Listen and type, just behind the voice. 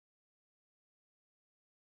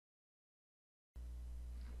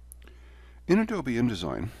In Adobe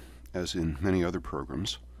InDesign, as in many other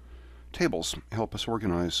programs, tables help us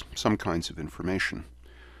organize some kinds of information.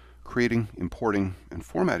 Creating, importing, and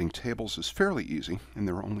formatting tables is fairly easy, and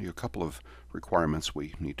there are only a couple of requirements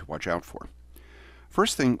we need to watch out for.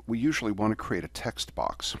 First thing, we usually want to create a text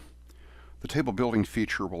box. The table building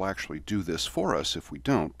feature will actually do this for us if we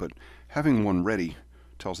don't, but having one ready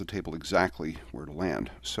tells the table exactly where to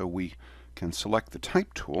land. So we can select the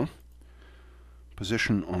Type tool,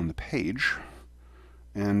 position on the page,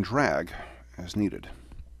 and drag as needed.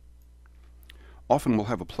 Often we'll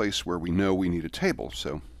have a place where we know we need a table,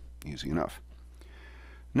 so easy enough.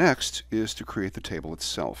 Next is to create the table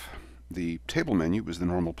itself. The table menu is the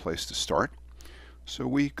normal place to start, so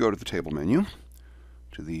we go to the table menu,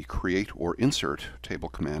 to the Create or Insert Table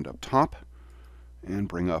command up top, and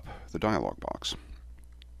bring up the dialog box.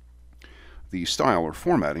 The style or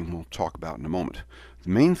formatting we'll talk about in a moment. The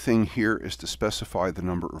main thing here is to specify the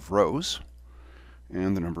number of rows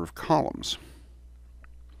and the number of columns.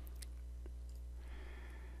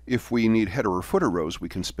 If we need header or footer rows, we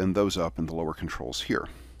can spin those up in the lower controls here.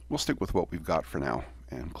 We'll stick with what we've got for now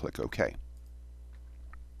and click OK.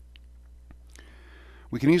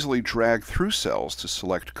 We can easily drag through cells to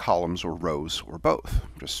select columns or rows or both.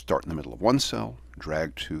 Just start in the middle of one cell,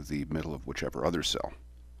 drag to the middle of whichever other cell.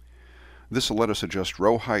 This will let us adjust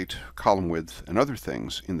row height, column width, and other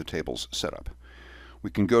things in the table's setup. We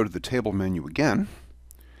can go to the table menu again,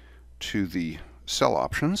 to the cell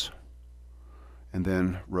options, and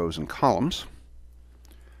then rows and columns,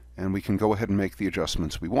 and we can go ahead and make the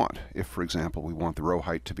adjustments we want. If, for example, we want the row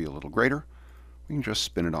height to be a little greater, we can just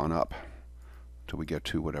spin it on up till we get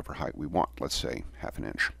to whatever height we want, let's say ½ an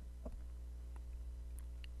inch.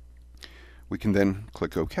 We can then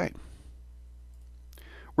click OK.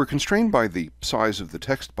 We're constrained by the size of the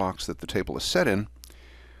text box that the table is set in,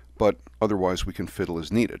 but otherwise we can fiddle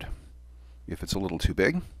as needed. If it's a little too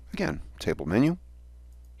big, again, table menu,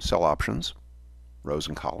 cell options, rows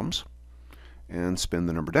and columns, and spin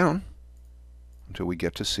the number down until we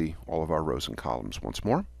get to see all of our rows and columns once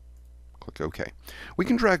more. Click OK. We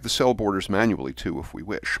can drag the cell borders manually too if we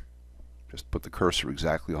wish. Just put the cursor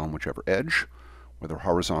exactly on whichever edge, whether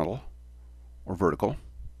horizontal or vertical.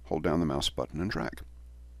 Hold down the mouse button and drag.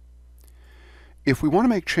 If we want to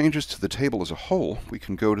make changes to the table as a whole, we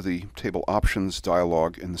can go to the Table Options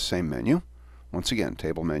dialog in the same menu. Once again,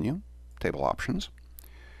 Table Menu, Table Options,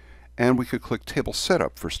 and we could click Table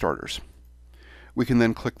Setup for starters. We can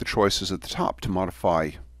then click the choices at the top to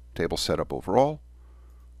modify table setup overall,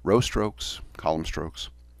 row strokes, column strokes.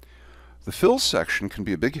 The Fills section can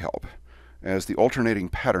be a big help, as the alternating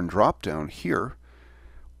pattern drop-down here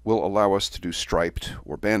will allow us to do striped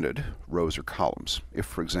or banded rows or columns. If,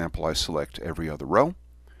 for example, I select every other row,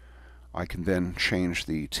 I can then change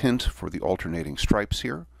the tint for the alternating stripes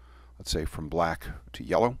here, let's say from black to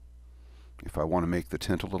yellow. If I want to make the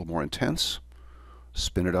tint a little more intense,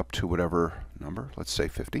 spin it up to whatever number, let's say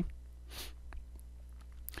 50.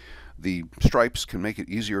 The stripes can make it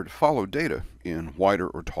easier to follow data in wider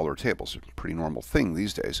or taller tables. It's a pretty normal thing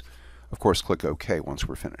these days. Of course, click OK once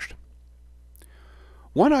we're finished.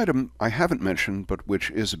 One item I haven't mentioned, but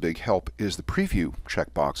which is a big help, is the Preview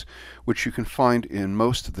checkbox, which you can find in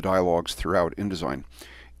most of the dialogues throughout InDesign.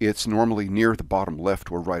 It's normally near the bottom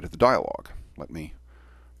left or right of the dialog. Let me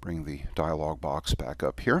bring the dialog box back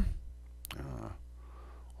up here.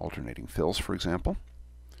 Alternating fills, for example.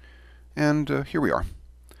 And here we are.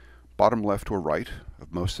 Bottom left or right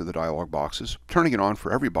of most of the dialog boxes. Turning it on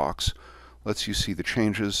for every box lets you see the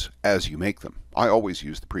changes as you make them. I always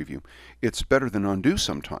use the preview. It's better than undo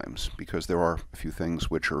sometimes, because there are a few things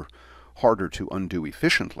which are harder to undo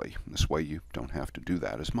efficiently. This way you don't have to do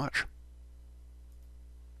that as much.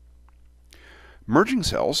 Merging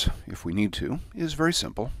cells, if we need to, is very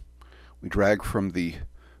simple. We drag from the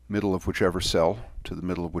middle of whichever cell to the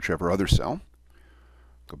middle of whichever other cell.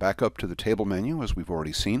 Go back up to the table menu, as we've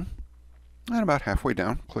already seen, and about halfway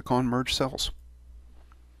down, click on Merge Cells.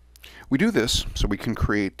 We do this so we can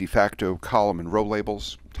create de facto column and row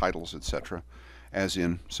labels, titles, etc., as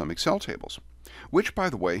in some Excel tables, which,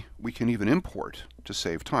 by the way, we can even import to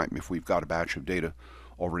save time if we've got a batch of data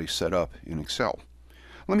already set up in Excel.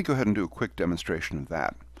 Let me go ahead and do a quick demonstration of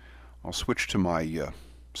that. I'll switch to my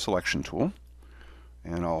selection tool,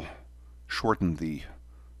 and I'll shorten the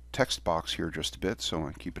text box here just a bit so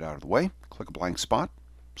I keep it out of the way. Click a blank spot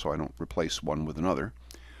so I don't replace one with another,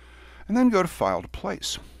 and then go to File to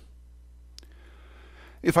Place.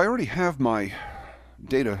 If I already have my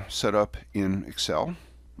data set up in Excel,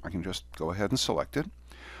 I can just go ahead and select it.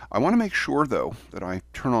 I want to make sure, though, that I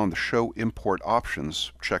turn on the Show Import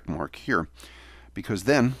Options check mark here, because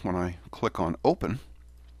then when I click on Open,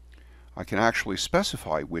 I can actually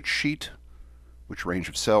specify which sheet, which range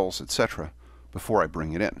of cells, etc. before I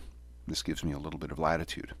bring it in. This gives me a little bit of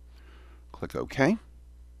latitude. Click OK.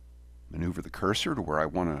 Maneuver the cursor to where I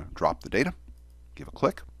want to drop the data. Give a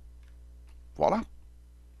click. Voila.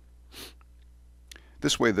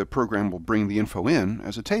 This way the program will bring the info in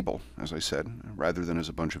as a table, as I said, rather than as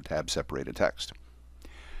a bunch of tab-separated text.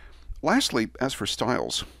 Lastly, as for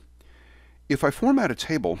styles, if I format a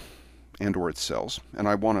table and or its cells, and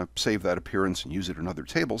I want to save that appearance and use it in other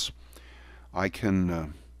tables, I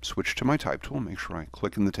can switch to my type tool, make sure I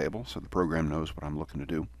click in the table so the program knows what I'm looking to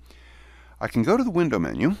do. I can go to the window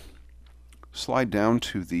menu, slide down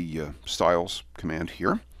to the styles command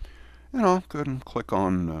here, and I'll go ahead and click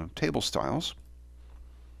on table styles.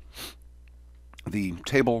 The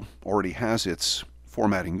table already has its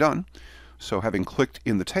formatting done, so having clicked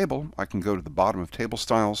in the table, I can go to the bottom of table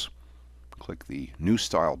styles, click the new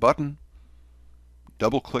style button,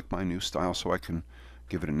 double click my new style so I can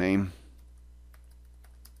give it a name.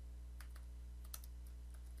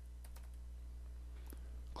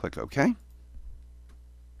 Click OK.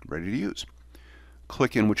 Ready to use.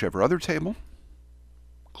 Click in whichever other table,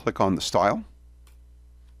 click on the style,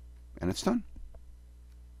 and it's done.